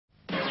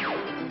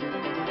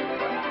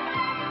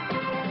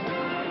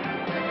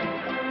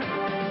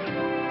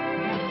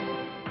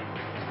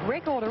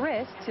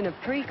weeks in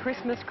a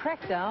pre-Christmas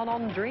crackdown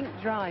on drink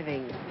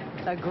driving.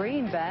 A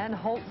green ban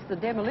halts the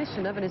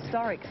demolition of an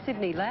historic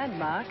Sydney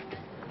landmark.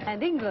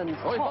 And England's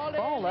top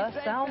bowler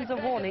sounds a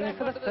warning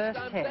for the first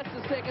test. That's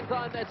the second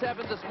time that's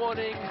happened this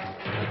morning.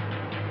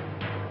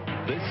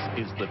 This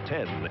is the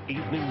 10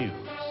 Evening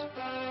News.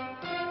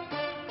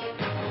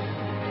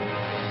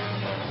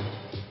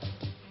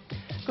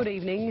 Good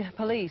evening.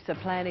 Police are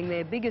planning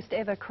their biggest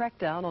ever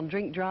crackdown on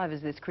drink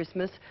drivers this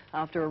Christmas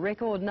after a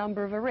record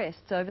number of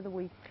arrests over the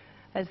week.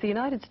 As the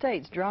United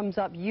States drums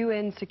up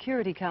UN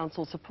Security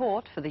Council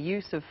support for the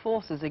use of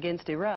forces against Iran.